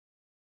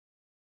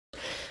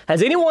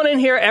Has anyone in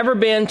here ever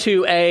been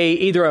to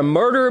either a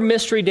murder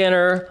mystery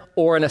dinner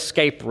or an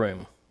escape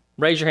room?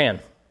 Raise your hand.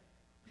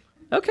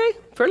 Okay,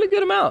 fairly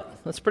good amount.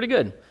 That's pretty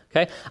good.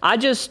 Okay, I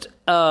just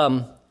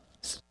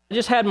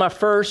had my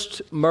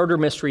first murder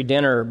mystery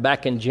dinner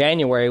back in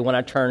January when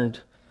I turned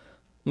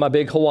my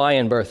big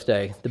Hawaiian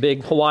birthday, the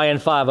big Hawaiian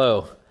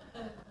 5-0.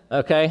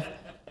 Okay,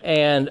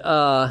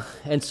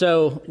 and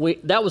so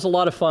that was a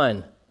lot of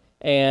fun.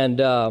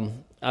 And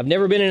I've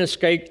never been in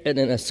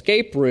an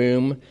escape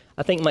room.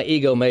 I think my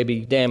ego may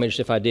be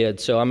damaged if I did,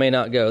 so I may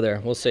not go there.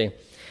 We'll see.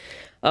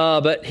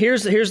 But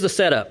here's the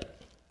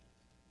setup.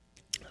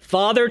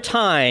 Father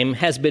Time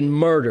has been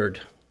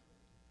murdered,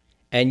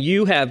 and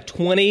you have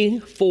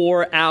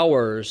 24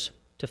 hours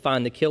to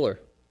find the killer.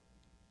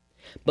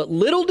 But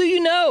little do you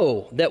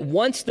know that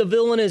once the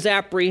villain is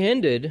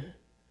apprehended,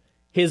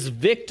 his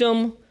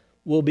victim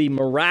will be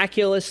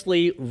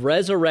miraculously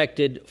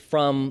resurrected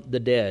from the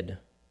dead.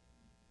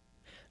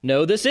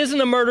 No, this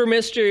isn't a murder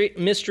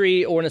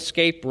mystery or an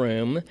escape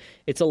room.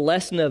 It's a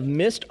lesson of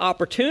missed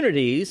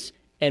opportunities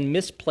and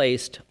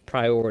misplaced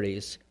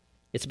priorities.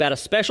 It's about a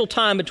special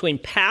time between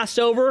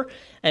Passover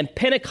and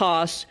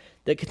Pentecost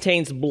that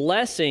contains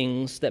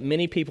blessings that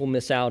many people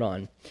miss out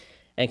on.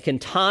 And can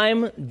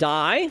time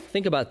die?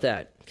 Think about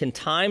that. Can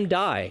time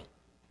die?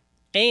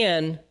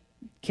 And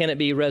can it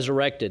be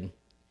resurrected?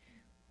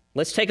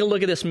 Let's take a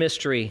look at this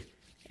mystery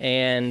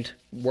and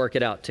work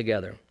it out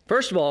together.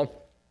 First of all,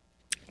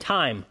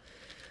 time.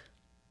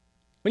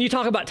 When you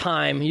talk about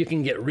time, you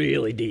can get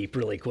really deep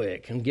really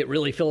quick and get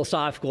really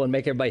philosophical and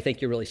make everybody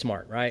think you're really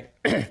smart, right?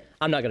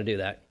 I'm not going to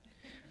do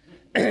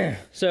that.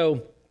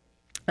 So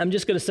I'm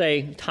just going to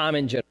say time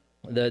in general,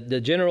 the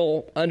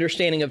general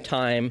understanding of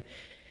time.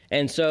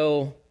 And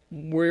so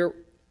we're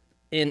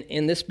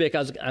in this book,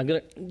 I'm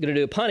going to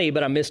do a punny,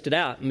 but I missed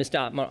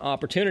out my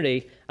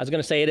opportunity. I was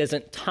going to say it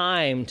isn't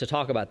time to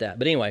talk about that.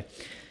 But anyway,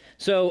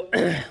 so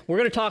we're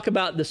going to talk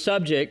about the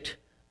subject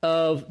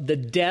of the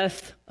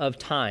death of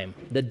time.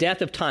 The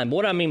death of time.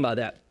 What do I mean by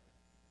that?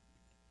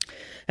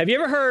 Have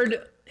you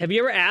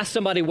ever asked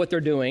somebody what they're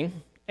doing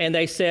and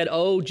they said,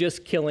 "Oh,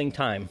 just killing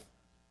time"?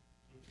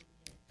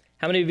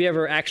 How many of you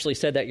ever actually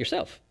said that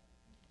yourself?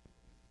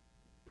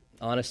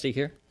 Honesty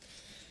here.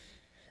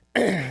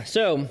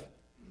 So,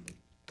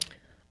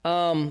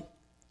 and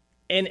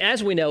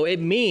as we know, it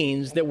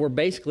means that we're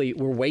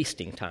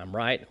wasting time,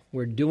 right?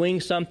 We're doing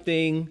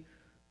something.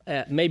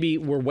 Maybe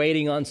we're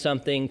waiting on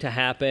something to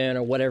happen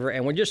or whatever,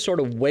 and we're just sort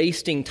of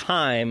wasting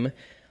time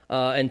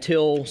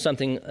until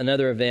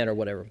another event or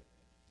whatever.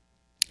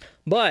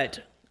 But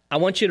I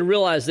want you to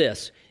realize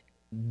this.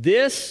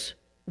 This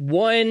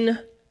one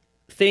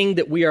thing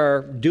that we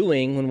are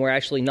doing when we're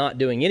actually not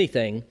doing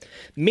anything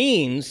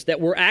means that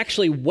we're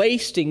actually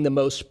wasting the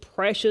most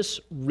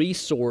precious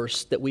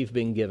resource that we've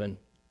been given.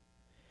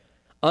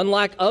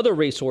 Unlike other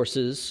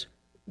resources,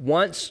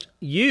 once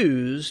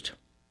used,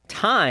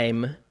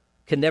 time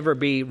can never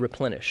be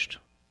replenished.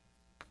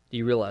 Do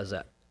you realize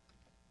that?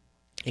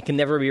 It can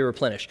never be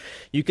replenished.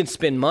 You can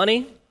spend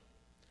money,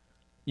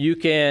 you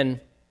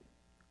can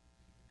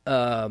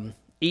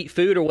eat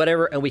food or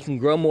whatever, and we can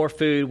grow more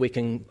food, we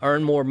can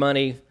earn more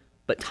money,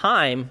 but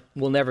time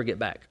will never get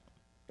back.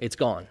 It's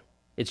gone.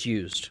 It's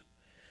used.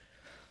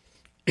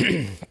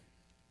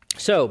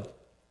 So,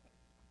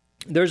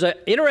 there's an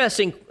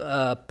interesting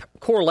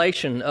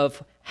correlation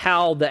of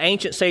how the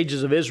ancient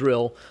sages of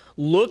Israel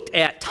looked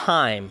at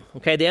time.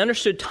 Okay, they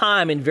understood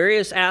time in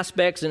various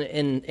aspects, and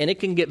it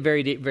can get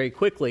very deep very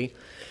quickly.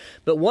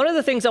 But one of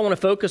the things I want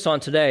to focus on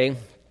today,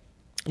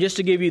 just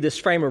to give you this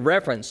frame of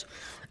reference,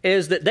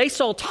 is that they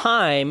saw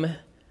time,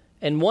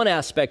 and one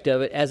aspect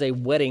of it, as a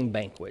wedding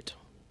banquet.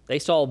 They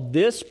saw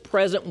this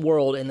present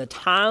world and the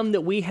time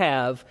that we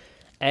have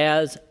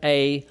as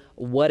a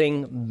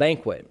wedding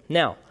banquet.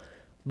 Now,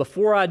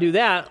 before I do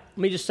that, let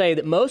me just say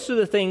that most of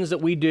the things that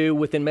we do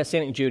within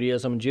Messianic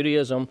Judaism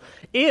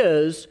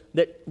is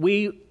that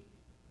we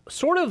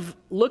sort of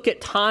look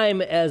at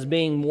time as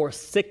being more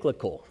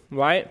cyclical,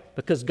 right?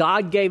 Because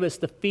God gave us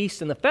the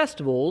feasts and the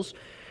festivals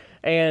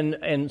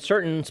and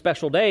certain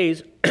special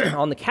days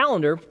on the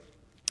calendar,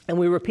 and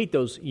we repeat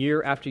those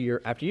year after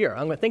year after year.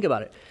 I'm going to think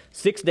about it.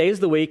 6 days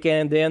of the week,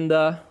 and then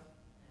the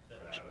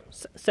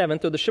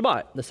seventh, or the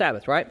Shabbat, the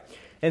Sabbath, right?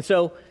 And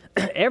so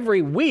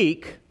every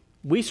week,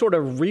 we sort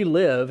of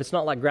relive, it's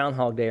not like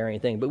Groundhog Day or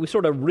anything, but we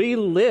sort of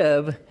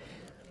relive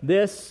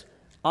this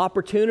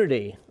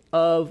opportunity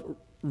of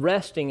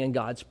resting in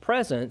God's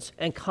presence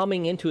and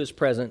coming into His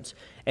presence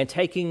and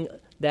taking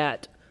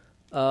that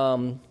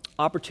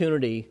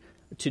opportunity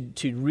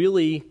to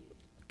really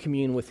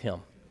commune with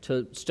Him,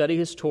 to study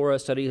His Torah,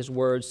 study His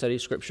Word, study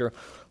Scripture,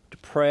 to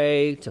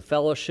pray, to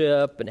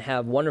fellowship, and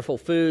have wonderful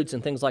foods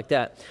and things like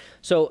that.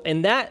 So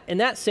in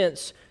that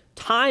sense,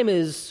 time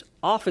is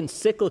often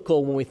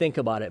cyclical when we think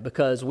about it,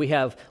 because we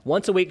have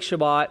once a week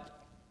Shabbat,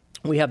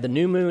 we have the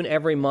new moon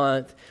every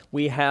month,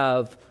 we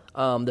have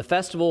the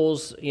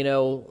festivals,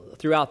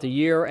 throughout the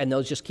year, and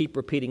those just keep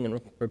repeating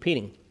and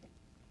repeating.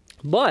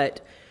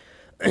 But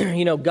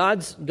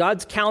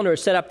God's calendar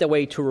is set up that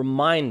way to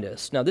remind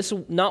us. Now, this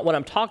is not what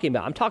I'm talking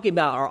about. I'm talking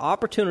about our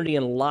opportunity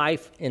in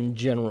life in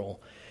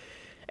general.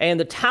 And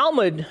the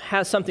Talmud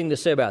has something to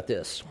say about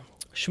this.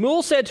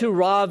 Shmuel said to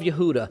Rav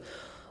Yehuda,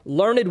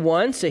 learned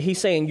one, so he's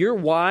saying, you're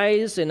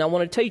wise, and I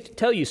want to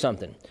tell you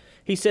something.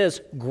 He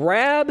says,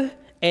 grab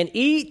and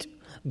eat,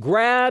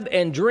 grab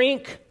and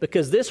drink,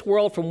 because this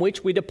world from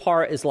which we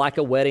depart is like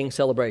a wedding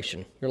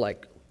celebration. You're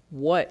like,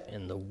 what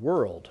in the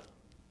world?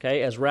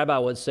 Okay, as Rabbi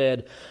would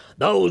said,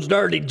 those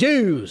dirty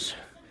Jews.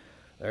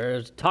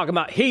 They're talking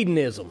about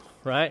hedonism,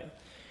 right?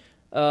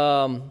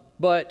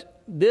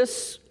 But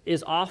this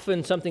is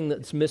often something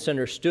that's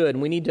misunderstood,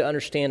 and we need to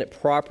understand it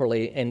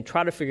properly and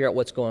try to figure out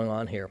what's going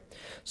on here.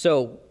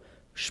 So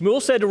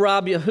Shmuel said to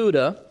Rabbi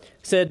Yehuda,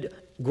 said,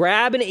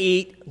 grab and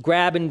eat,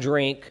 grab and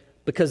drink,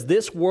 because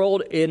this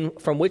world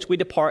from which we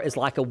depart is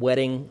like a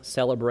wedding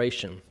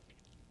celebration.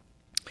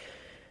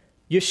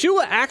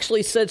 Yeshua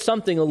actually said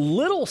something a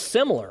little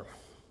similar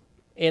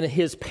in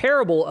his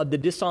parable of the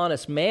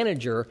dishonest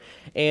manager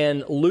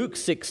in Luke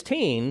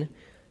 16.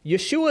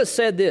 Yeshua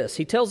said this.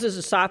 He tells his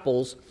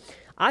disciples,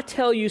 he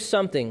tells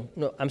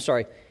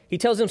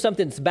them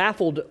something that's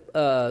baffled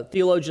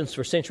theologians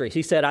for centuries.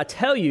 He said, I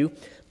tell you,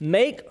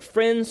 make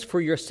friends for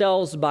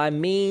yourselves by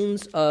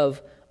means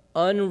of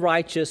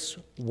unrighteous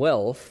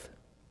wealth,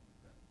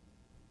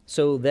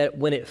 so that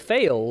when it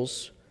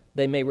fails,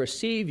 they may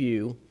receive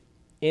you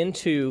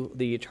into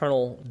the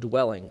eternal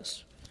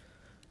dwellings.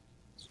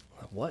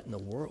 What in the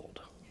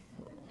world?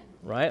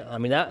 Right? I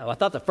mean, I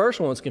thought the first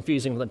one was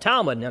confusing with the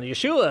Talmud. Now,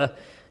 Yeshua,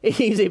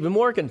 he's even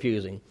more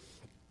confusing.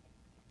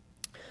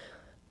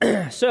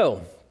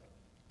 So,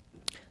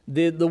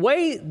 the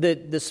way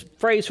that this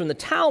phrase from the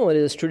Talmud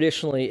is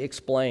traditionally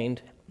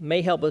explained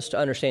may help us to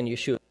understand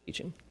Yeshua's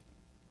teaching.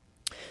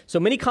 So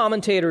many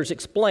commentators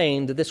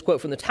explain that this quote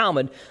from the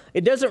Talmud,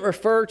 it doesn't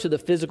refer to the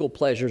physical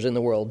pleasures in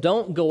the world.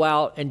 Don't go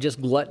out and just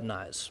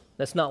gluttonize.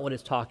 That's not what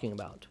it's talking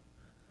about.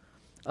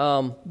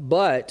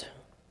 But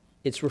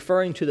it's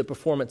referring to the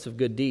performance of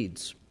good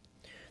deeds.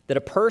 That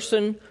a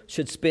person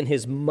should spend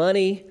his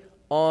money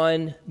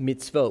on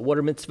mitzvot. What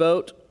are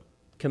mitzvot?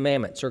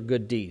 Commandments or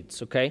good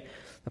deeds, okay?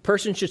 A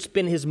person should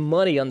spend his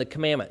money on the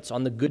commandments,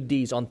 on the good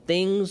deeds, on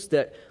things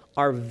that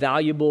are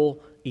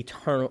valuable,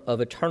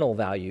 of eternal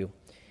value,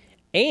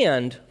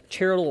 and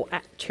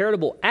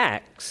charitable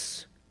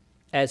acts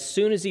as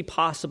soon as he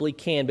possibly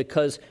can,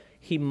 because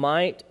he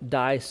might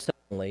die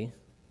suddenly,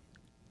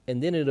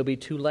 and then it'll be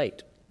too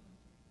late.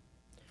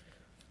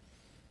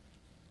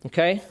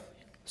 Okay?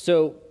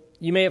 So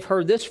you may have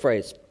heard this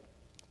phrase,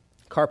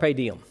 carpe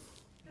diem,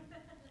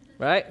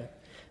 right?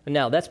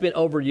 Now, that's been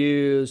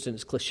overused, and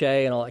it's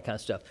cliche and all that kind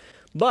of stuff.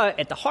 But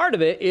at the heart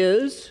of it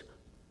is,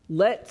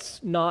 let's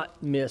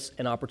not miss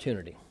an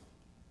opportunity.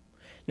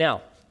 Now,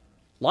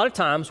 a lot of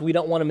times we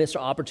don't want to miss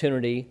an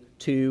opportunity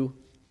to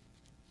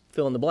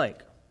fill in the blank.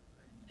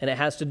 And it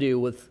has to do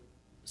with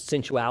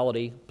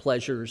sensuality,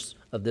 pleasures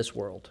of this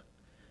world.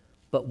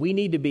 But we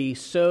need to be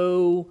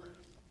so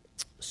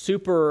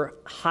super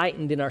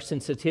heightened in our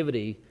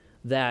sensitivity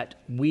that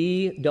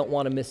we don't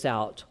want to miss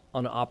out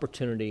on an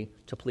opportunity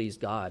to please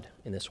God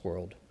in this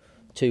world,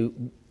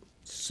 to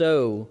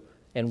sow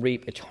and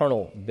reap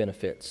eternal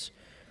benefits.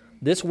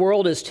 This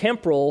world is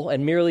temporal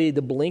and merely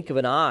the blink of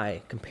an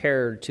eye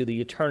compared to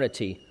the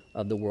eternity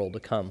of the world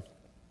to come.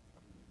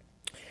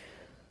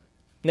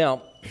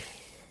 Now,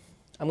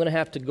 I'm going to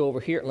have to go over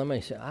here. Let me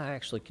say, I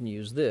actually can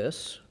use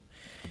this.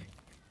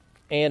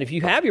 And if you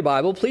have your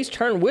Bible, please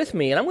turn with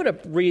me. And I'm going to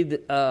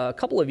read a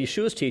couple of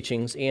Yeshua's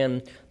teachings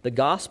in the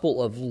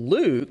Gospel of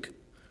Luke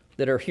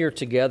that are here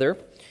together.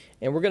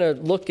 And we're going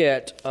to look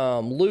at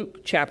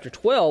Luke chapter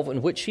 12,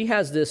 in which he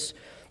has this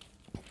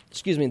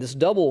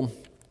double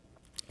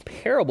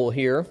parable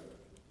here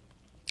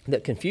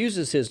that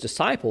confuses his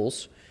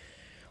disciples.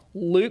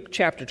 Luke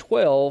chapter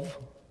 12,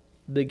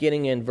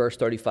 beginning in verse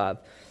 35.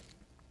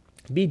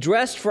 Be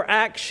dressed for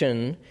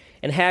action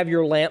and have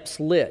your lamps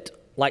lit,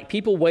 like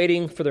people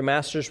waiting for their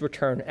master's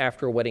return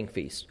after a wedding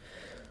feast,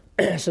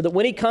 so that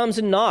when he comes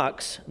and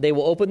knocks, they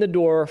will open the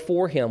door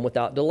for him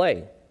without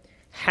delay.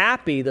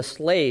 Happy the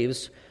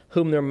slaves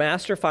whom their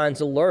master finds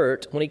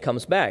alert when he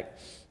comes back.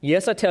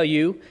 Yes, I tell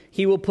you,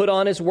 he will put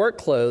on his work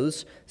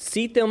clothes,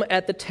 seat them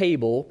at the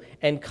table,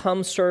 and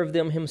come serve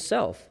them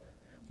himself.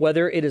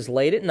 Whether it is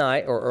late at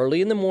night or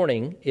early in the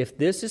morning, if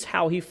this is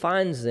how he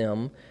finds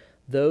them,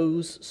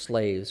 those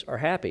slaves are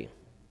happy.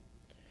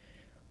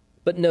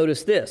 But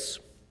notice this.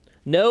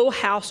 No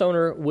house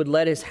owner would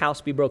let his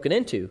house be broken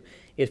into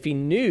if he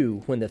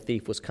knew when the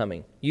thief was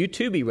coming. You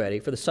too be ready,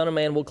 for the Son of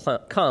Man will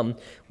come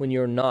when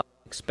you're not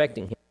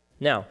expecting him.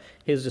 Now,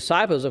 his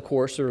disciples, of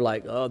course, are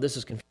like, oh, this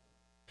is confusing.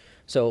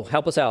 So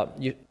help us out.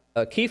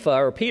 Kepha,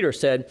 or Peter,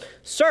 said,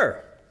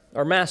 Sir,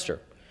 or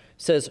Master,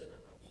 says,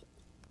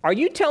 are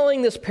you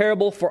telling this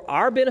parable for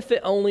our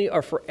benefit only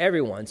or for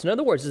everyone's? In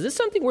other words, is this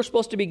something we're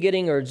supposed to be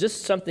getting, or is this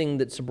something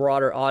that's a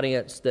broader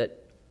audience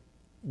that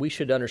we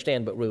should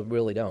understand but we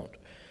really don't?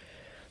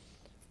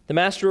 The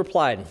Master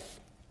replied,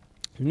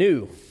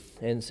 No,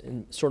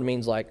 and sort of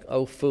means like,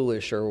 oh,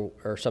 foolish,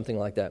 or something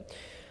like that.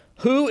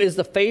 Who is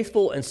the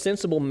faithful and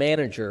sensible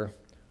manager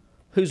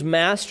whose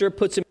master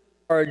puts him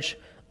in charge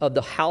of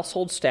the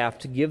household staff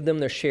to give them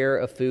their share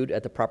of food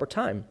at the proper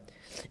time?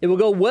 It will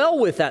go well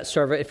with that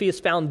servant if he is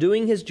found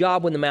doing his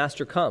job when the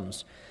master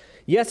comes.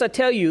 Yes, I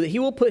tell you that he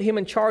will put him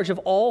in charge of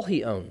all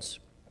he owns.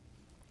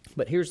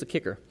 But here's the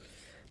kicker.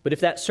 But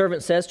if that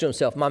servant says to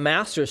himself, my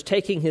master is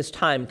taking his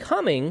time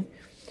coming,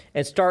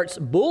 and starts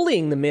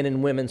bullying the men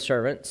and women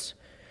servants,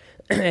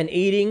 and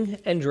eating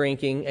and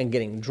drinking and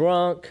getting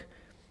drunk,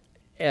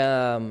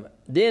 then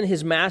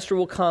his master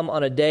will come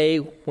on a day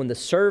when the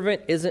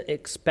servant isn't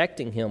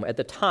expecting him, at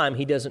the time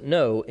he doesn't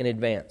know in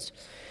advance.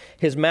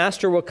 His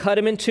master will cut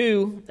him in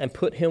two and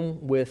put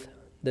him with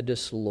the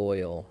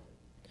disloyal.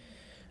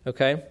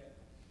 Okay?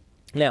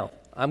 Now,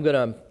 I'm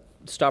going to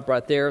stop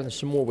right there. There's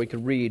some more we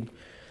could read,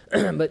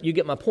 but you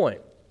get my point.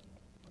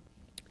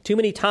 Too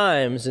many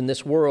times in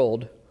this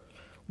world,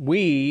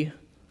 we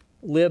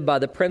live by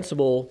the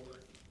principle,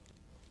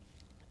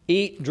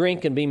 eat,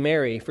 drink, and be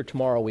merry, for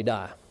tomorrow we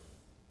die.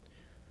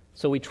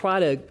 So we try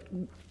to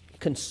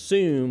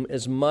consume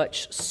as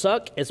much,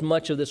 suck as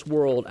much of this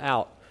world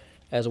out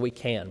as we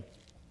can.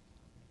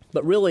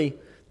 But really,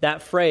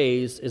 that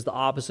phrase is the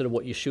opposite of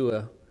what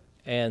Yeshua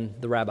and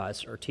the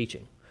rabbis are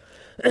teaching.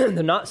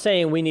 They're not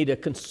saying we need to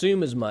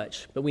consume as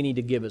much, but we need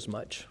to give as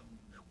much.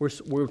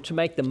 We're to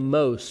make the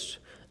most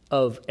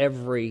of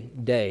every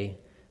day,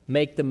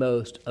 make the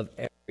most of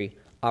every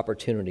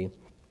opportunity.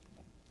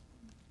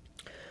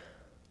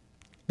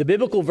 The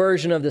biblical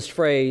version of this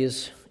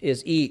phrase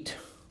is eat,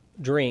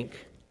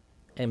 drink,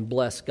 and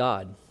bless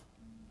God.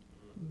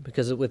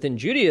 Because within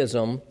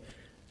Judaism,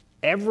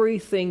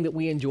 everything that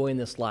we enjoy in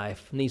this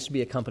life needs to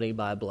be accompanied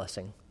by a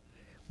blessing.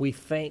 We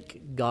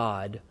thank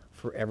God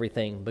for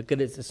everything,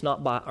 because it's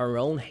not by our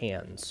own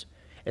hands.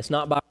 It's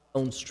not by our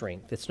own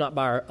strength. It's not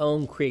by our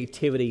own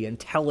creativity,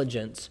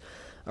 intelligence,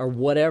 or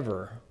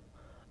whatever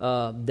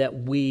that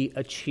we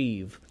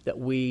achieve, that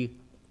we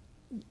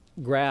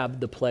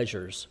grab the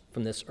pleasures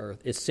from this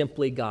earth. It's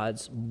simply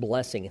God's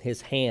blessing and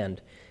His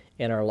hand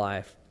in our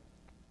life.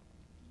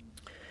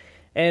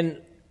 And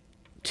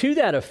to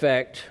that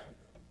effect,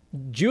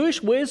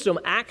 Jewish wisdom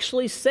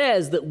actually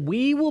says that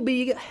we will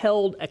be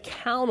held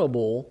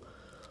accountable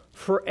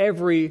for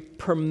every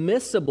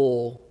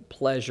permissible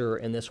pleasure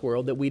in this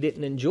world that we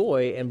didn't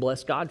enjoy and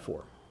bless God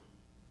for.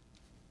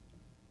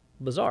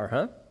 Bizarre,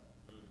 huh?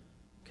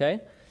 Okay?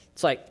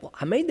 It's like, well,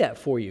 I made that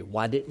for you.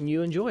 Why didn't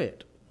you enjoy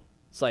it?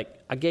 It's like,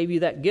 I gave you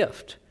that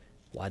gift.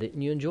 Why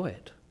didn't you enjoy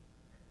it?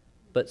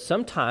 But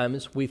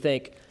sometimes we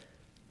think,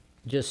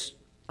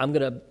 I'm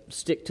going to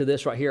stick to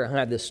this right here. I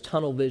have this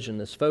tunnel vision,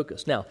 this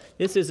focus. Now,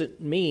 this doesn't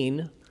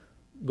mean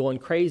going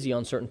crazy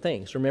on certain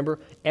things. Remember,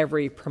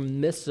 every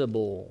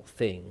permissible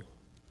thing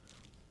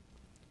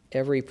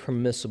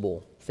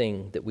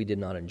that we did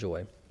not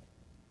enjoy.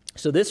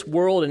 So this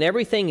world and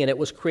everything in it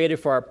was created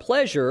for our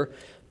pleasure,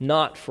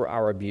 not for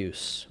our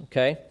abuse,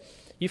 okay?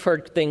 You've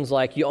heard things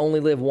like, you only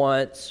live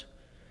once.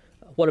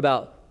 What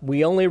about,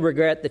 we only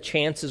regret the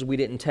chances we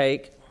didn't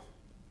take?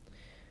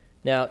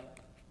 Now,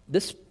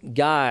 this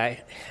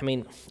guy,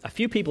 a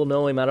few people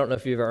know him. I don't know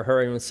if you've ever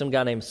heard of him. Some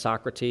guy named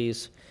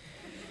Socrates.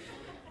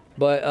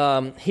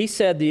 But he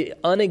said the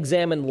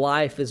unexamined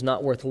life is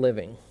not worth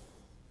living.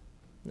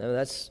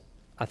 Now,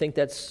 I think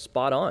that's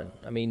spot on.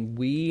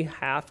 We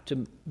have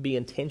to be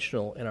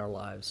intentional in our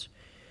lives.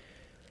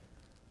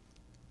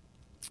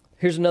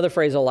 Here's another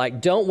phrase I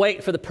like. Don't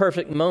wait for the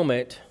perfect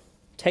moment.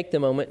 Take the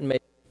moment and make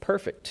it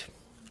perfect.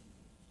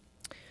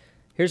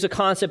 Here's a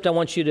concept I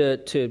want you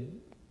to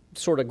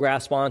sort of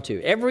grasp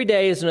onto. Every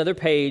day is another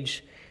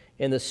page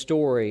in the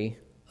story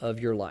of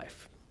your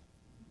life.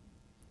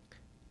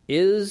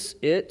 Is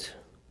it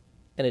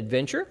an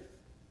adventure,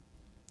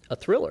 a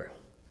thriller,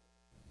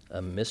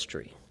 a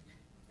mystery,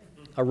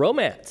 a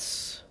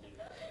romance,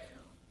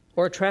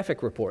 or a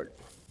traffic report?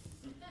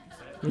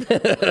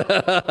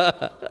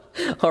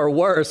 Or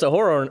worse, a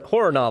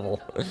horror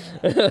novel.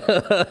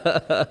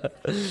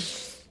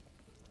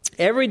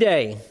 Every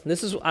day,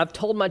 I've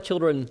told my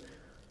children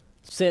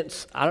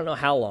since I don't know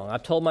how long,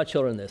 I've told my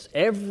children this.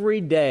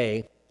 Every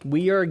day,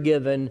 we are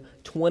given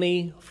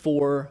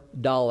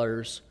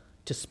 $24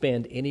 to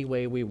spend any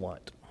way we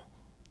want.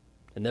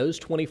 And those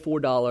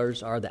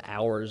 $24 are the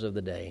hours of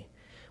the day.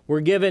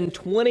 We're given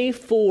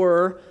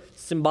 24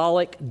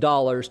 symbolic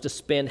dollars to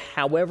spend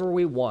however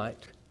we want.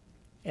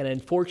 And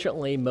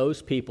unfortunately,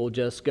 most people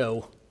just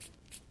go,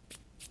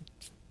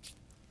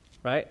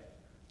 right?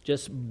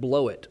 Just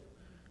blow it.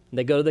 And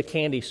they go to the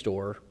candy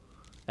store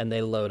and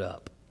they load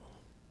up.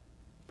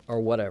 Or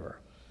whatever.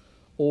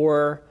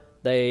 Or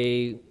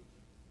it's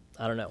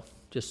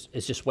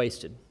just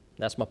wasted.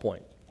 That's my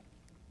point.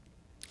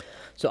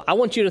 So I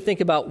want you to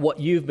think about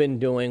what you've been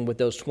doing with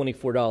those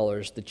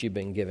 $24 that you've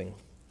been given.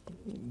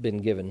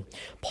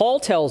 Paul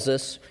tells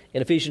us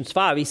in Ephesians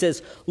 5, he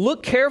says,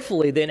 look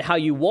carefully then how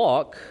you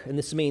walk, and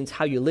this means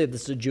how you live.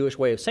 This is a Jewish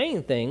way of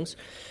saying things.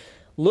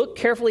 Look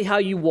carefully how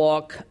you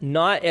walk,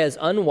 not as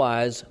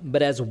unwise,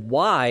 but as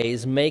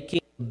wise,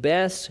 making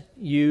best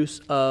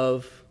use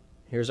of,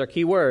 here's our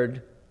key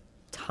word,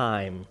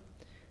 time,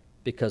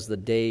 because the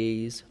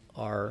days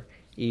are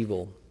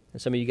evil.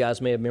 And some of you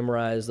guys may have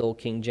memorized the old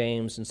King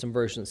James, and some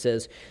version that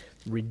says,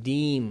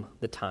 redeem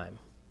the time,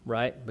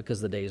 right? Because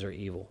the days are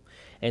evil.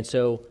 And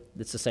so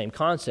it's the same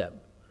concept.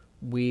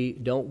 We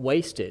don't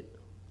waste it,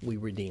 we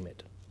redeem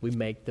it. We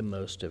make the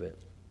most of it.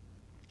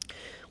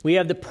 We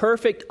have the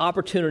perfect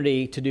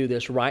opportunity to do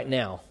this right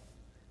now,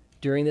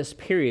 during this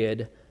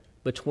period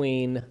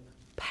between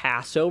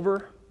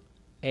Passover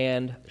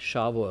and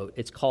Shavuot.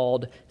 It's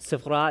called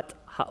Sifrat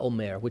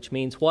HaOmer, which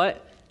means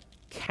what?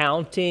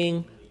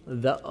 Counting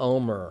the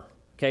Omer.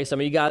 Okay, some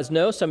of you guys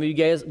know, some of you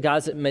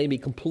guys that may be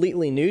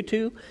completely new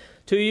to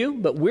you,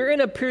 but we're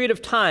in a period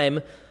of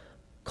time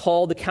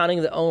called the Counting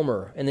of the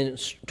Omer. And then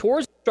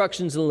towards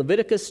instructions in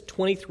Leviticus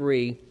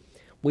 23,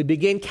 we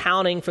begin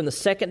counting from the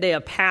second day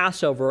of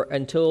Passover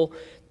until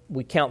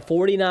we count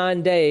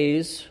 49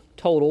 days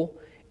total,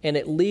 and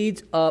it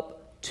leads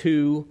up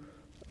to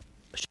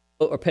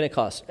Shavuot or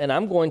Pentecost. And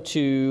I'm going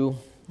to,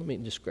 let me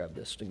just grab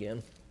this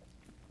again.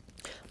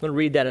 I'm going to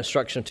read that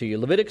instruction to you.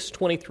 Leviticus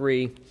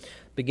 23,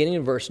 beginning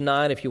in verse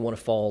 9, if you want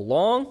to follow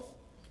along.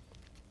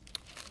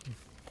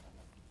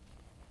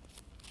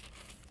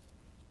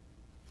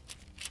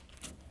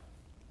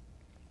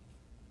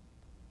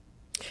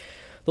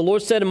 The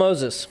Lord said to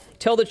Moses,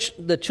 tell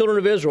the children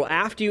of Israel,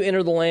 after you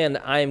enter the land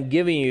I am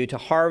giving you to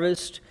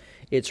harvest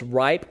its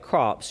ripe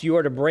crops, you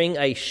are to bring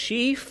a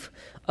sheaf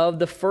of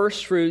the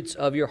first fruits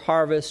of your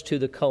harvest to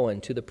the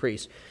Cohen, to the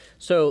priest.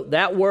 So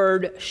that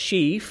word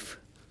sheaf,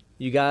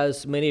 you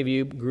guys, many of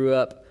you grew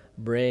up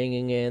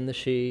bringing in the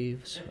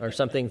sheaves or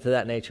something to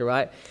that nature,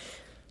 right?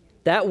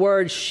 That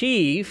word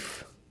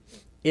sheaf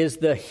is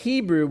the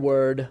Hebrew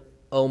word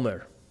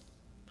omer.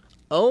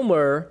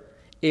 Omer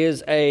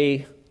is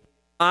a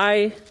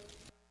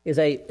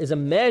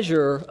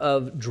measure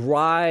of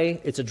dry,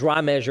 it's a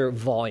dry measure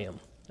volume,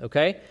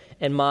 okay?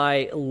 And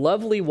my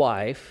lovely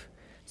wife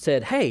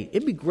said, hey,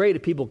 it'd be great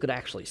if people could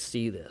actually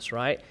see this,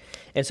 right?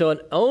 And so an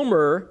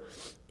omer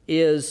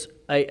is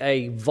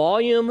a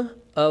volume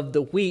of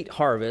the wheat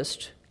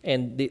harvest,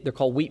 and they're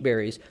called wheat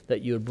berries,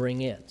 that you would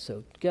bring in.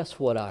 So guess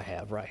what I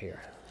have right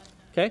here,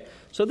 okay?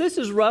 So this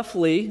is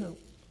roughly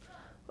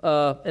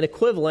an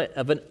equivalent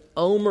of an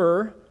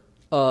omer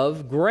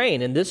of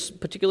grain. And this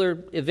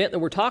particular event that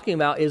we're talking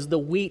about is the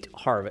wheat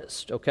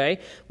harvest, okay?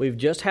 We've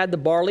just had the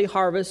barley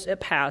harvest at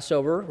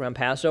Passover, around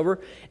Passover,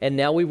 and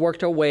now we've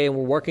worked our way and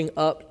we're working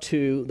up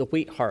to the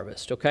wheat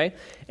harvest, okay?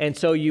 And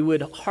so you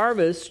would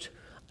harvest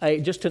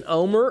just an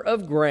omer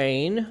of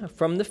grain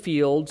from the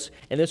fields,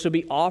 and this would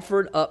be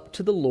offered up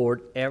to the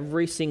Lord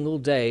every single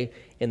day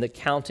in the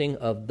counting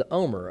of the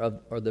omer,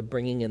 or the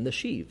bringing in the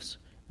sheaves,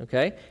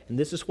 okay? And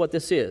this is what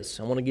this is.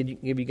 I want to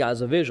give you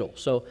guys a visual.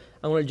 So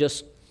I'll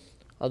just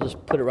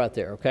put it right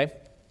there, okay?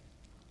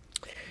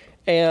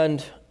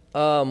 And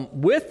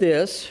with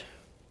this,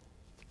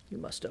 get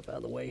my stuff out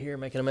of the way here,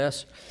 making a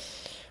mess.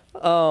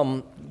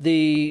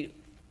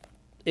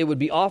 It would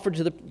be offered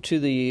to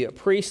the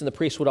priest, and the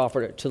priest would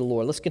offer it to the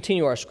Lord. Let's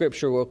continue our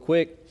scripture real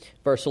quick.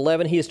 Verse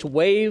 11, he is to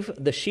wave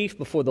the sheaf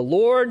before the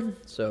Lord.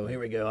 So here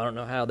we go. I don't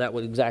know how that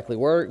would exactly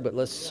work, but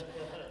let's,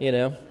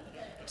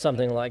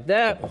 something like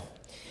that.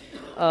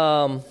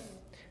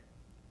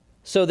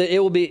 So that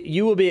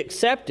you will be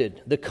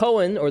accepted. The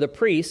Cohen, or the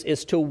priest,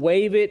 is to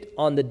wave it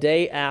on the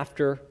day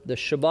after the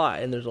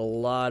Shabbat. And there's a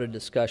lot of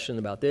discussion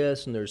about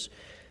this, and there's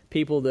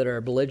people that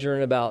are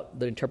belligerent about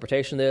the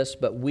interpretation of this,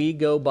 but we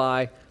go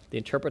by the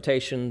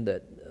interpretation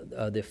that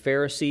the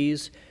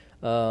Pharisees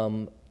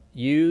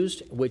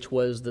used, which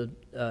was the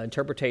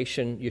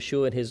interpretation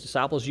Yeshua and his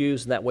disciples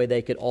used, and that way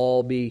they could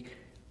all be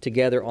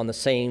together on the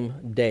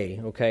same day,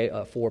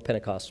 okay, for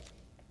Pentecost.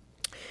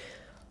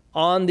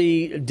 On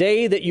the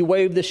day that you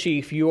wave the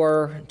sheaf, you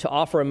are to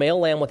offer a male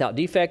lamb without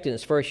defect in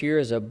its first year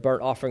as a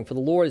burnt offering for the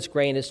Lord. Its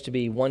grain is to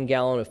be 1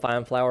 gallon of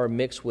fine flour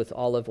mixed with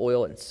olive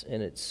oil,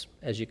 and it's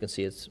as you can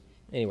see,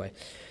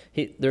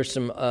 there's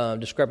some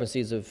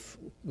discrepancies of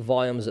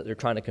volumes that they're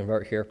trying to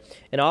convert here.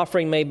 An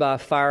offering made by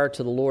fire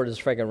to the Lord is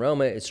a fragrant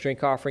aroma. Its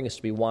drink offering is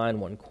to be wine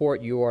 1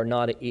 quart. You are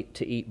not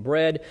to eat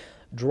bread,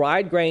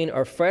 dried grain,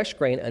 or fresh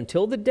grain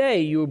until the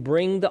day you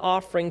bring the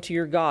offering to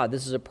your God.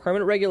 This is a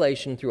permanent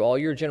regulation through all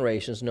your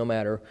generations, no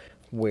matter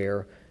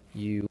where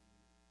you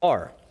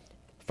are.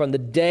 From the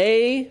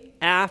day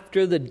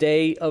after the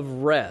day of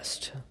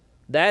rest,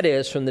 that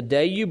is, from the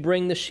day you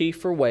bring the sheaf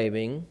for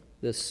waving,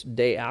 this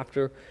day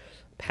after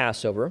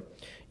Passover,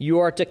 you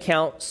are to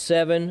count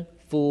 7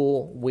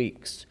 full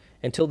weeks.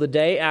 Until the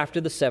day after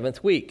the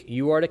 7th week,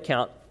 you are to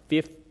count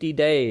 50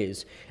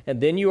 days.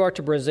 And then you are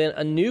to present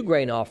a new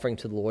grain offering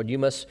to the Lord. You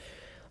must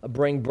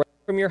bring bread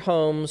from your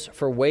homes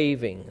for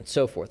waving, and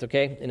so forth,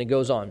 okay? And it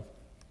goes on.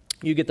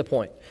 You get the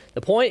point.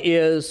 The point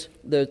is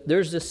that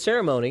there's this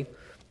ceremony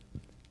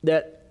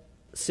that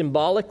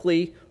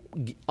symbolically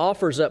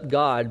offers up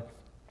God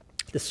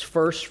this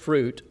first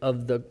fruit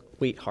of the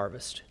wheat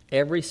harvest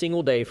every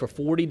single day for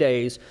 40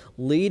 days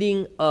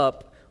leading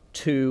up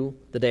to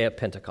the day of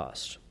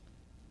Pentecost.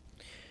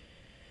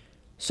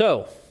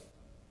 So,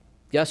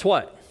 Guess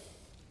what?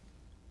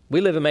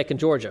 We live in Macon,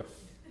 Georgia.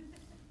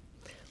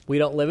 We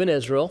don't live in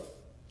Israel.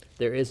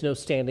 There is no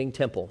standing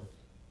temple.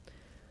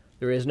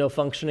 There is no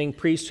functioning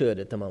priesthood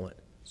at the moment.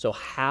 So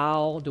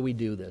how do we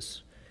do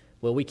this?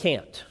 Well, we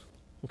can't,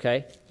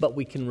 okay? But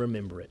we can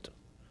remember it.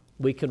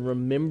 We can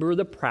remember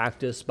the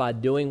practice by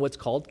doing what's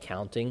called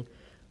counting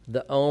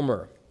the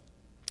Omer.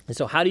 And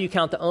so how do you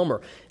count the Omer?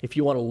 If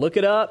you want to look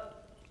it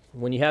up,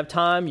 when you have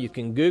time, you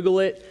can Google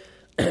it.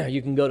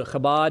 You can go to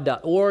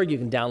Chabad.org. You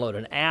can download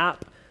an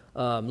app.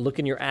 Look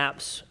in your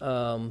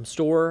apps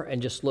store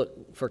and just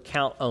look for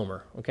Count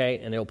Omer, okay?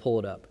 And it'll pull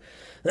it up.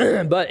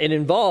 But it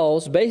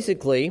involves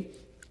basically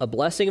a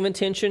blessing of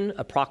intention,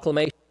 a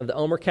proclamation of the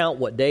Omer count,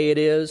 what day it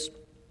is.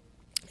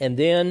 And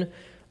then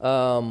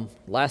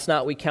last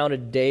night we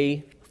counted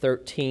day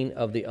 13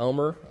 of the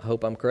Omer. I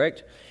hope I'm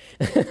correct.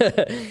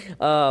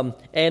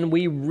 And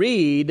we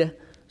read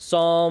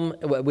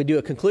we do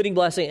a concluding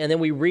blessing, and then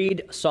we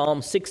read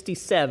Psalm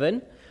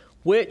 67,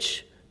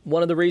 which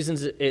one of the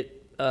reasons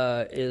it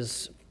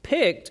is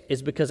picked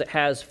is because it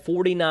has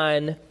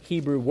 49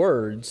 Hebrew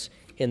words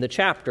in the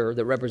chapter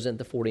that represent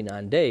the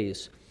 49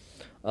 days,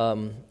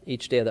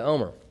 each day of the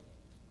Omer.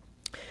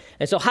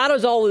 And so how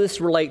does all of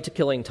this relate to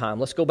killing time?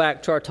 Let's go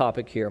back to our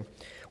topic here.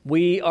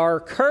 We are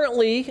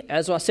currently,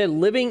 as I said,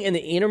 living in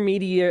the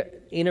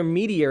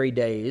intermediary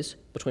days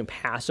between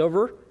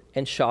Passover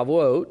and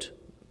Shavuot.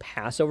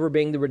 Passover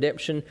being the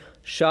redemption,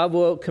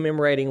 Shavuot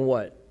commemorating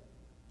what?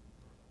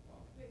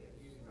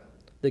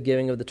 The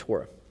giving of the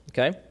Torah,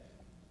 okay?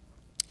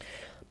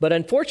 But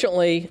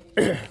unfortunately,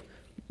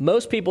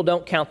 most people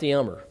don't count the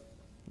Omer.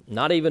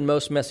 Not even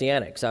most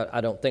Messianics,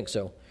 I don't think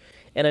so.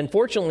 And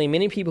unfortunately,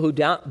 many people who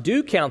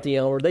do count the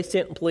Omer, they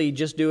simply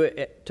just do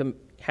it to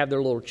have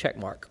their little check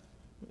mark,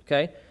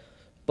 okay?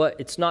 But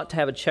it's not to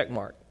have a check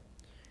mark.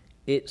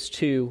 It's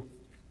to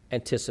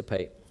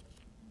anticipate.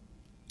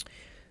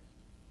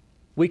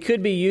 We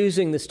could be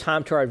using this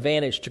time to our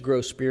advantage to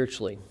grow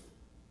spiritually,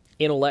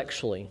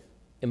 intellectually,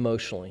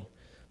 emotionally,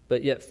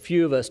 but yet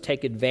few of us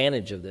take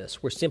advantage of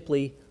this. We're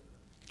simply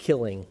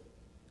killing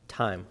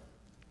time.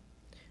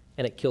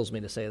 And it kills me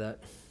to say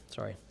that.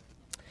 Sorry.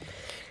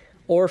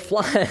 Or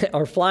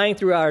flying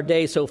through our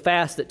day so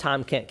fast that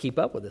time can't keep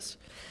up with us.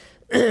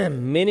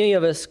 Many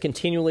of us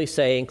continually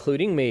say,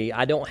 including me,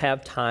 I don't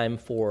have time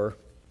for...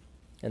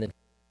 and then.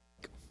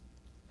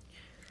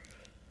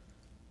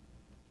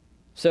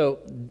 So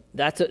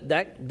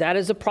that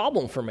is a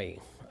problem for me.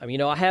 I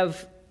mean, I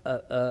have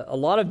a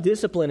lot of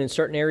discipline in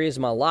certain areas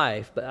of my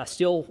life, but I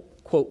still,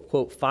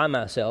 quote, find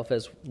myself,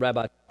 as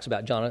Rabbi talks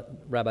about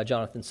Rabbi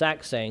Jonathan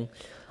Sachs saying,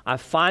 I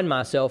find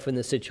myself in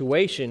this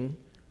situation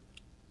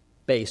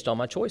based on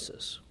my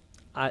choices.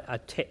 I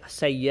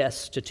say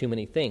yes to too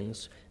many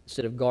things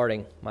instead of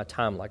guarding my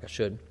time like I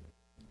should.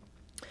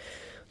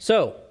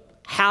 So,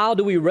 how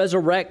do we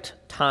resurrect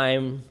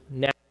time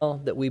now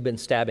that we've been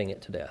stabbing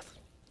it to death?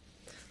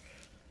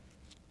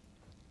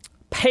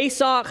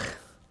 Pesach,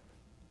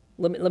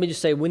 let me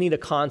just say, we need a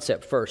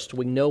concept first.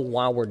 We know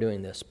why we're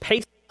doing this.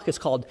 Pesach is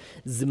called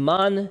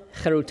Zman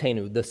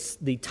Cherutenu,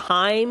 the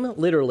time,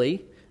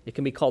 literally, it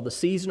can be called the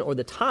season or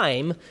the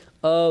time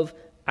of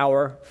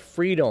our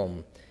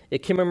freedom.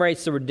 It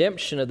commemorates the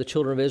redemption of the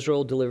children of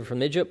Israel delivered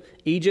from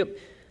Egypt.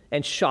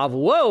 And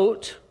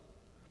Shavuot,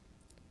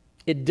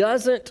 it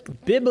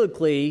doesn't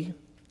biblically,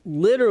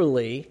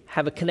 literally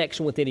have a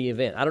connection with any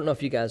event. I don't know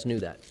if you guys knew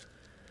that.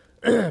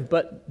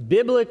 But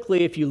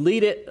biblically, if you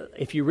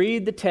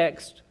read the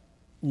text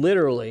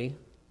literally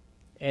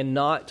and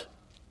not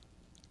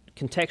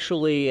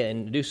contextually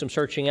and do some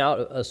searching out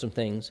of some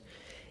things,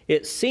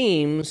 it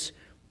seems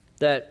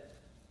that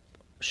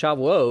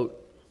Shavuot,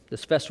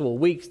 this festival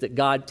of weeks that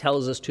God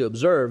tells us to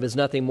observe, is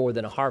nothing more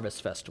than a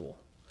harvest festival.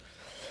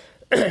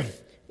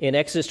 In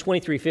Exodus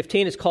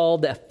 23:15, it's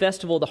called the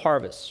Festival of the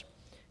Harvest.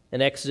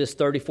 In Exodus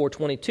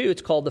 34:22,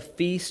 it's called the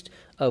Feast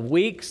of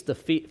Weeks, the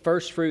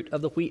first fruit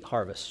of the wheat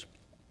harvest.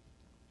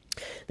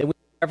 Then we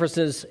have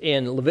references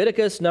in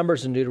Leviticus,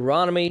 Numbers, and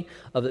Deuteronomy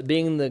of it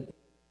being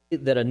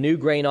that a new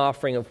grain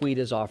offering of wheat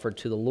is offered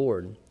to the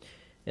Lord.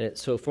 And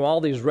so from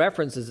all these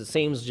references, it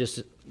seems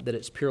just that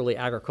it's purely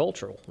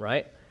agricultural,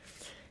 right?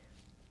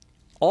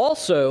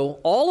 Also,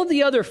 all of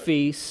the other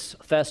feasts,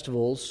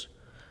 festivals,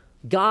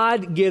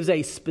 God gives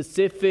a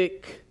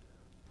specific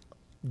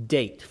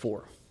date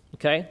for.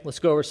 Okay? Let's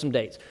go over some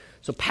dates.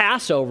 So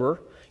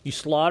Passover, you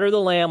slaughter the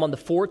lamb on the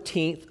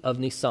 14th of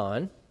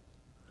Nisan.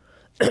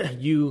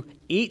 You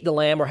eat the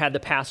lamb or have the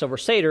Passover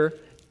Seder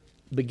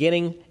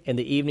beginning in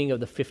the evening of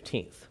the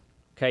 15th.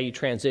 Okay? You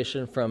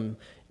transition from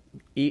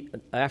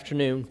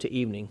afternoon to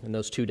evening in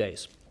those 2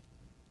 days.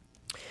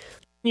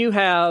 You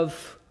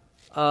have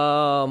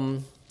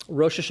Rosh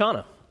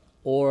Hashanah,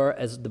 or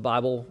as the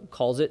Bible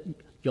calls it,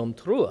 Yom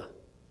Teruah,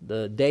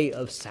 the day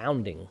of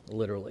sounding,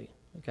 literally.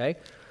 Okay?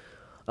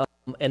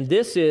 And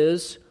this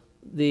is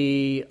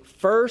the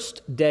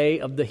first day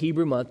of the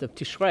Hebrew month of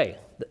Tishrei.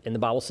 And the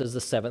Bible says the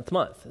 7th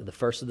month, the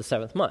first of the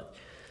 7th month.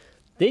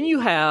 Then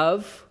you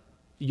have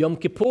Yom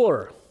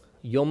Kippur,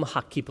 Yom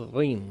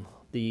HaKippurim,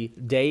 the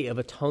Day of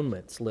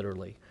Atonements,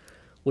 literally,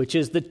 which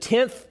is the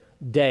 10th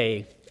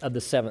day of the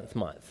 7th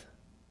month.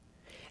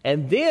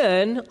 And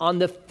then on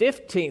the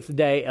 15th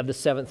day of the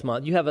 7th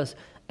month, you have a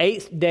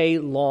 8th day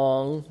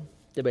long,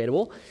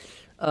 debatable,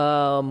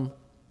 holiday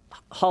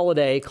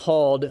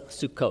called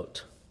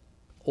Sukkot,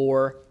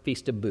 or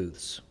Feast of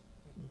Booths.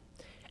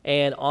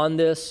 And on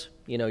this,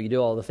 you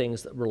do all the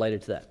things that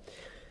related to that.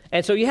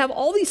 And so you have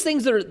all these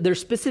things that are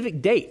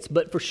specific dates,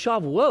 but for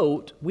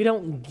Shavuot, we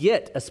don't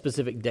get a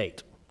specific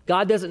date.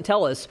 God doesn't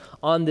tell us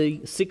on the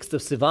 6th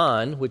of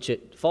Sivan, which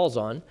it falls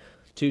on,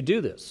 to do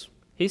this.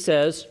 He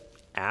says,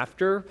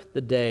 after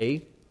the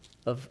day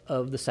of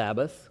the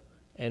Sabbath,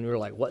 and we're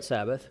like, what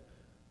Sabbath?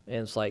 And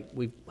it's like,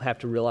 we have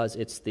to realize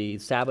it's the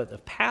Sabbath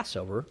of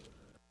Passover,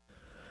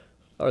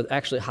 or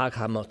actually Hag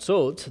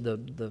HaMatzot,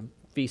 the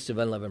Feast of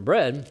Unleavened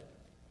Bread.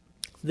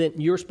 Then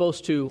you're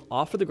supposed to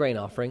offer the grain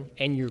offering,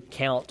 and you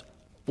count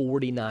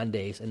 49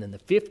 days, and then the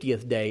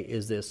 50th day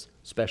is this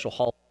special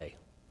holiday.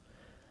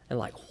 And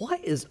like,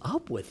 what is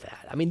up with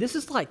that? I mean, this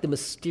is like the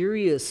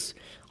mysterious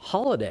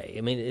holiday.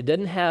 I mean, it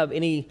doesn't have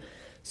any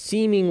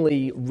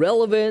seemingly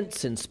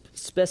relevance and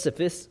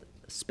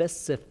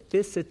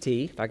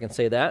specificity, if I can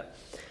say that.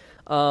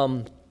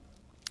 And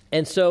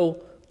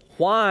so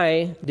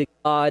why did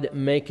God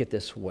make it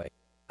this way?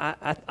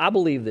 I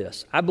believe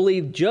this. I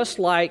believe just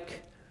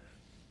like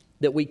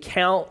that we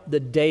count the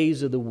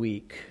days of the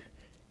week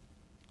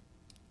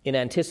in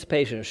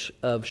anticipation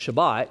of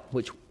Shabbat,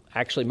 which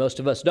actually most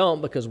of us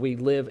don't because we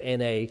live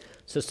in a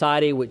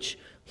society which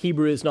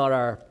Hebrew is not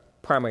our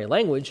primary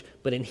language,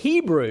 but in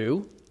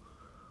Hebrew,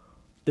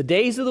 the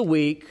days of the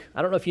week,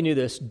 I don't know if you knew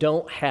this,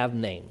 don't have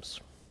names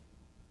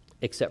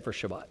except for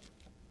Shabbat.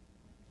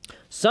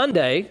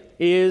 Sunday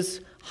is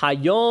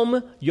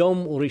Hayom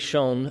Yom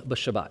Rishon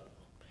b'Shabbat.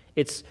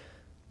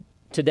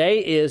 Today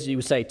is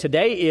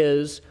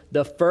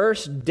the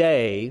first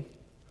day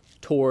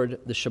toward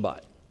the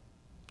Shabbat.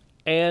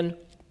 And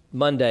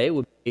Monday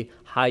would be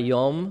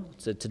Hayom,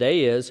 so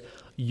today is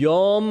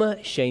Yom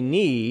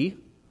Sheni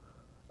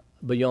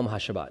b'Yom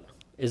HaShabbat,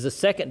 is the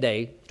second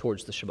day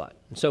towards the Shabbat,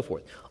 and so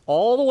forth,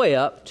 all the way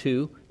up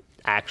to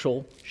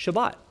actual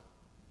Shabbat.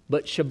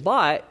 But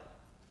Shabbat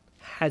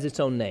has its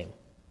own name.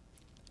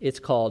 It's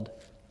called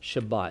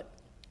Shabbat.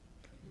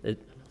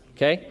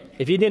 Okay?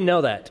 If you didn't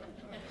know that.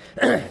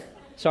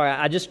 Sorry,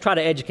 I just try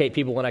to educate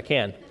people when I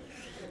can.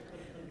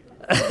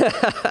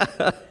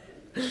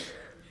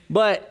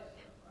 But,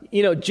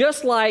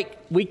 just like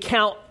we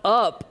count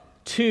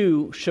up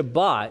to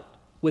Shabbat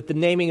with the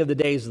naming of the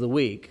days of the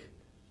week,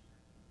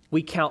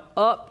 we count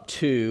up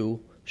to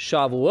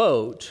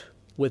Shavuot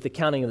with the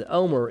counting of the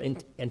Omer in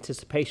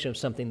anticipation of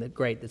something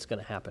great that's going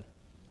to happen.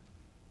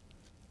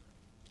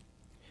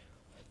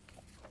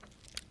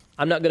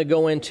 I'm not going to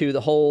go into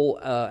the whole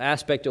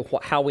aspect of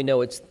how we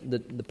know it's the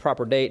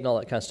proper date and all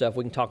that kind of stuff.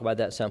 We can talk about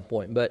that at some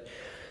point. But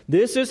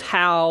this is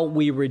how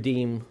we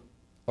redeem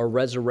or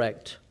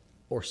resurrect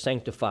or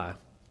sanctify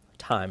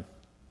time.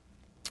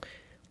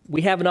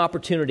 We have an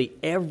opportunity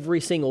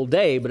every single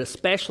day, but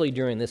especially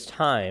during this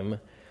time,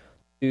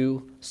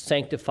 to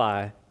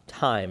sanctify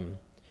time.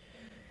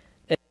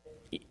 And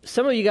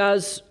some of you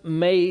guys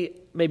may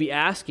be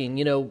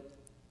asking, a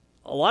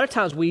lot of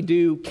times we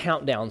do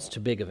countdowns to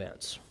big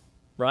events,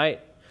 right?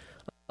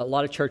 A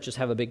lot of churches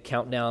have a big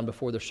countdown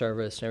before their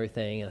service and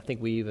everything, and I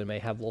think we even may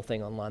have a little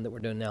thing online that we're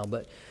doing now,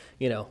 but,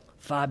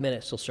 5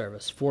 minutes till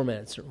service, 4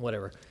 minutes, or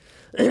whatever.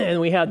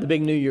 And we have the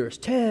big New Year's,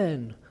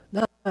 10,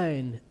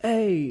 9,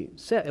 8,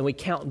 7, and we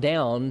count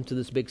down to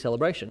this big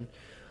celebration.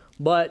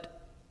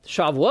 But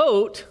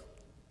Shavuot,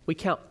 we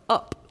count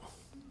up.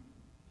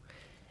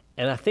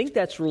 And I think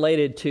that's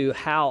related to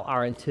how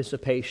our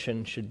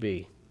anticipation should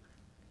be.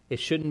 It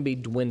shouldn't be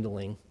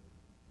dwindling.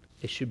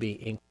 It should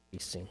be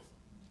increasing.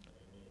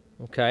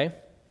 Okay?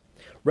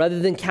 Rather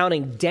than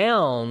counting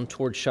down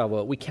toward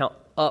Shavuot, we count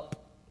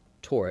up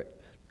toward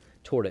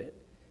it.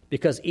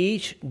 Because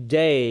each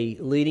day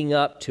leading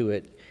up to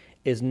it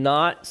is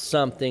not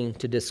something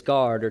to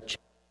discard or check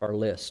our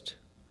list.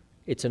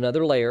 It's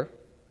another layer,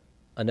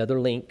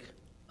 another link,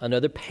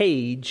 another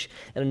page,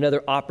 and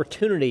another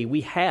opportunity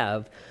we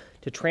have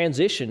to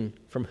transition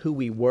from who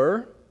we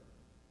were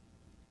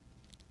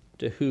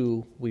to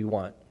who we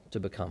want to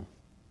become.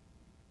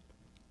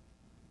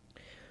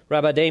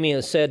 Rabbi Damien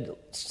has said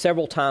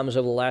several times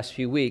over the last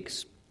few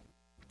weeks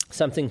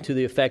something to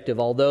the effect of,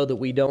 although that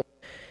we don't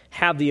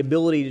have the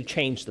ability to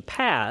change the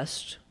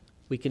past,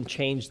 we can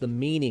change the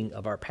meaning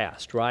of our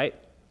past, right?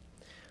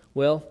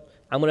 Well,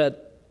 I'm going to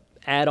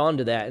add on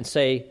to that and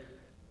say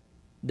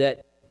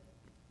that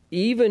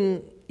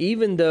even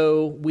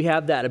though we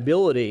have that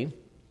ability,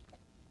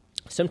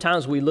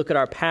 sometimes we look at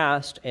our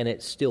past and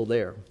it's still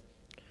there.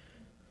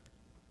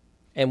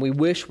 And we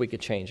wish we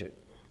could change it.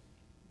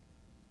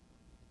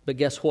 But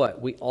guess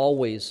what? We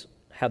always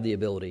have the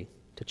ability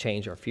to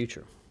change our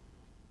future.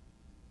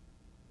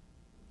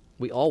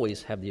 We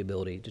always have the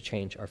ability to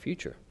change our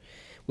future.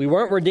 We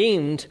weren't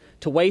redeemed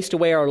to waste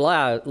away our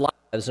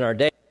lives and our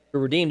days. We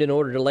were redeemed in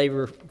order to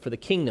labor for the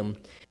kingdom,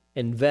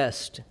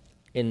 invest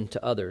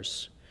into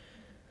others.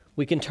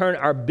 We can turn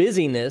our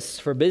busyness,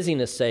 for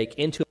busyness' sake,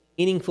 into a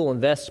meaningful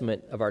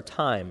investment of our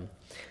time.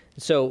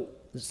 So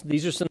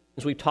these are some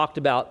things we've talked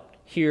about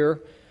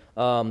here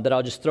that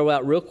I'll just throw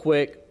out real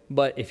quick.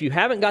 But if you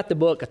haven't got the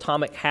book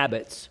Atomic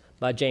Habits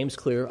by James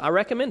Clear, I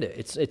recommend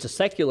it. It's a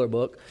secular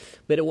book,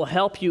 but it will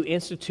help you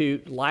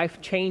institute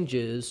life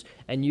changes,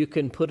 and you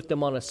can put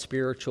them on a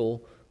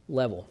spiritual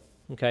level.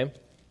 Okay,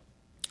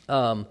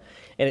 and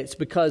it's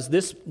because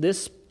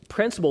this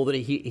principle that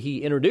he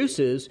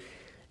introduces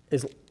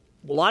is,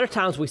 a lot of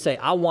times we say,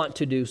 I want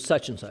to do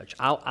such and such.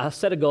 I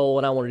set a goal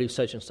and I want to do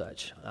such and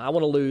such. I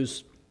want to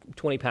lose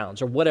 20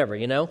 pounds or whatever,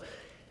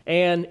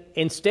 And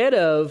instead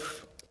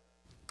of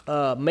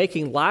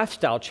making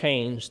lifestyle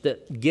change that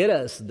get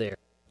us there,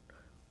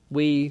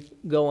 we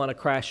go on a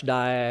crash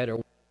diet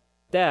or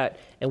that,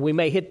 and we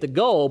may hit the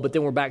goal, but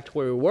then we're back to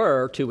where we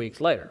were 2 weeks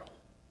later.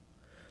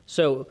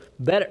 So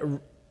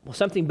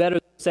something better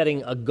than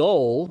setting a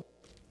goal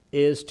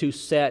is to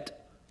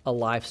set a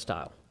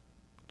lifestyle,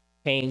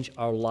 change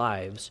our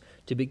lives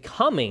to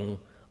becoming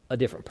a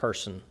different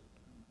person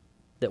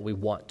that we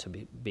want to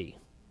be,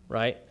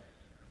 right?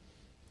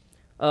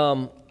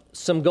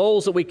 Some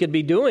goals that we could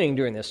be doing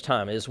during this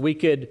time is we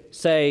could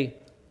say,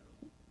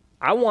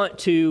 I want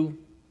to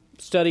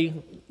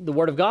study the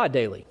Word of God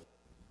daily.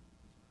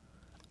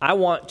 I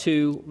want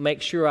to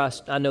make sure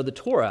I know the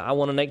Torah. I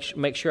want to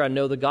make sure I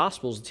know the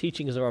Gospels, the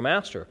teachings of our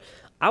Master.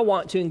 I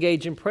want to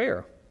engage in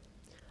prayer.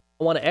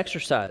 I want to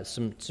exercise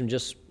some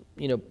just,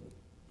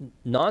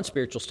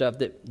 non-spiritual stuff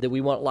that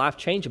we want life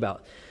change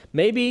about.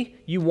 Maybe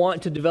you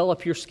want to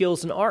develop your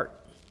skills in art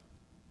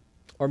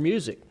or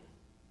music.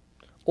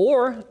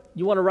 Or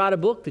you want to write a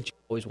book that you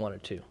always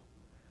wanted to.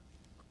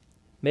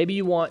 Maybe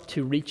you want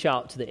to reach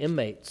out to the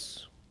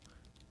inmates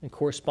and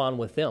correspond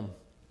with them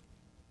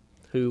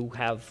who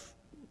have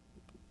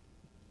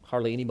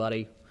hardly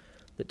anybody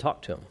that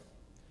talk to them.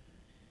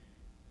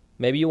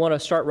 Maybe you want to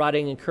start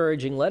writing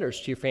encouraging letters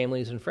to your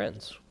families and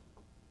friends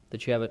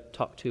that you haven't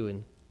talked to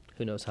in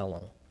who knows how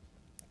long.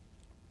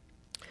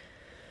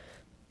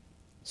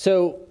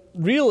 So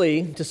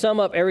really, to sum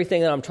up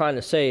everything that I'm trying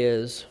to say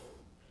is,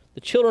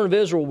 the children of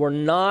Israel were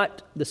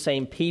not the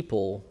same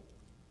people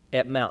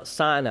at Mount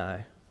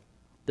Sinai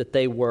that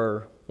they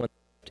were when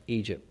they left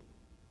Egypt.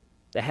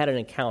 They had an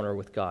encounter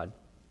with God.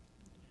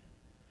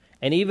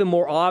 And even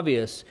more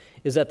obvious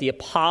is that the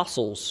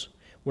apostles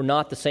were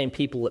not the same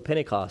people at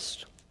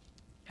Pentecost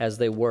as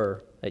they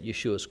were at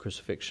Yeshua's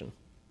crucifixion.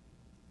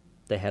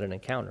 They had an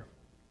encounter.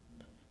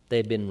 They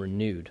had been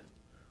renewed.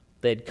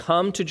 They had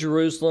come to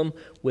Jerusalem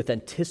with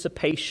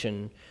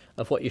anticipation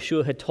of what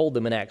Yeshua had told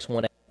them in Acts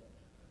 1.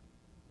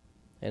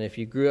 And if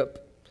you grew up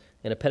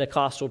in a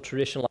Pentecostal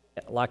tradition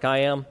like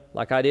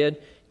I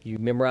did, you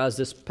memorize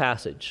this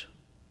passage,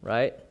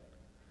 right?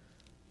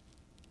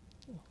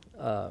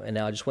 And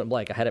now I just went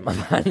blank. I had it in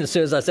my mind. As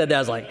soon as I said that, I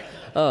was like,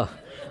 oh,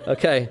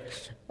 okay.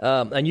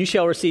 And you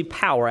shall receive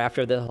power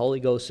after the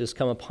Holy Ghost has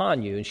come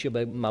upon you, and shall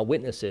be my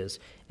witnesses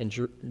in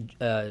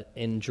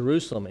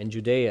Jerusalem, in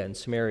Judea, and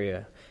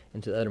Samaria,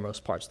 and to the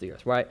uttermost parts of the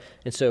earth, right?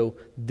 And so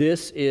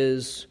this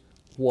is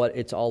what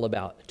it's all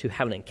about, to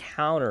have an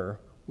encounter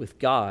with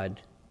God,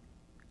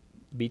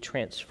 be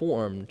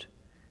transformed,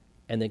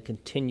 and then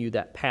continue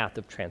that path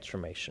of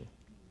transformation.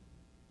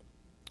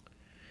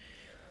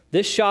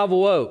 This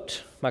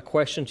Shavuot, my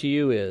question to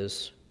you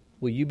is,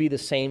 will you be the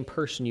same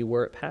person you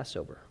were at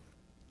Passover?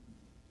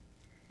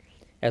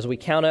 As we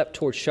count up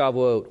towards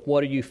Shavuot,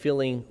 what are you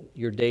filling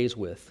your days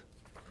with?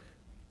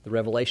 The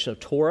revelation of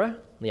Torah,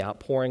 the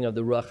outpouring of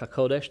the Ruach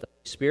HaKodesh, the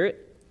Holy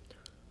Spirit,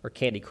 or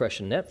Candy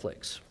Crush and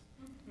Netflix?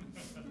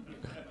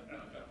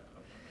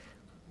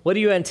 What are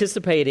you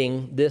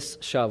anticipating this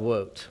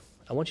Shavuot?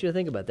 I want you to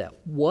think about that.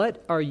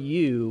 What are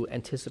you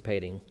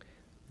anticipating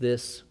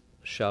this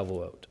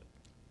Shavuot?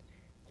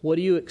 What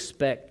do you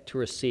expect to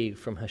receive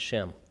from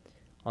Hashem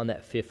on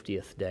that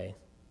 50th day?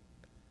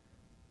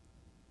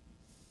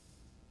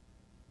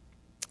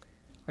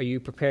 Are you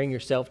preparing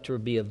yourself to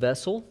be a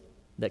vessel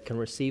that can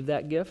receive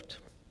that gift?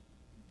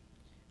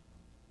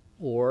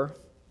 Or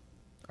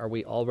are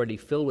we already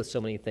filled with so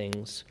many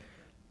things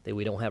that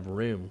we don't have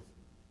room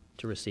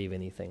to receive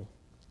anything?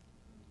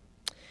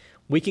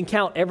 We can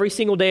count every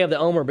single day of the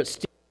Omer, but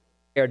still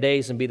our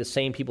days and be the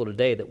same people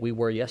today that we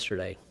were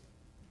yesterday.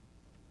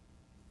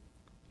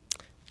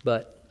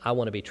 But I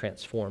want to be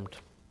transformed.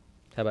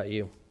 How about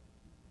you?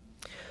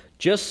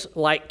 Just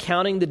like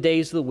counting the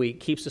days of the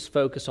week keeps us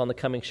focused on the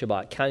coming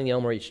Shabbat, counting the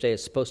Omer each day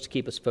is supposed to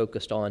keep us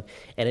focused on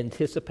an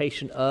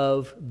anticipation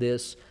of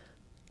this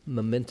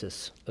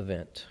momentous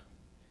event.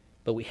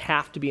 But we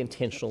have to be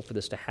intentional for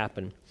this to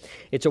happen.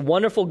 It's a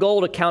wonderful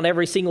goal to count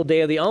every single day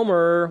of the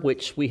Omer,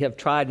 which we have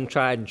tried and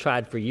tried and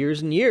tried for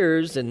years and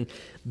years, and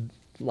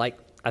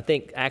I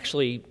think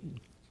actually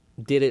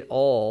did it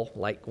all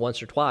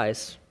once or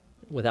twice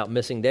without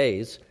missing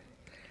days.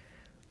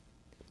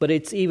 But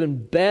it's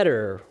even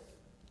better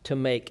to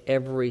make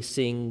every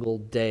single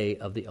day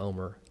of the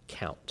Omer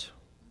count.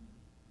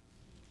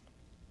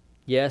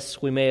 Yes,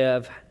 we may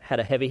have had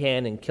a heavy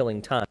hand in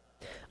killing time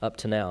up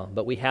to now,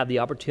 but we have the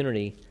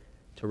opportunity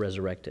to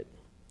resurrect it.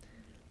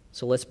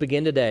 So let's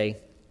begin today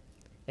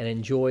and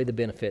enjoy the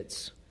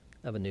benefits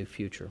of a new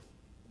future.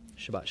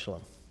 Shabbat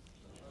Shalom.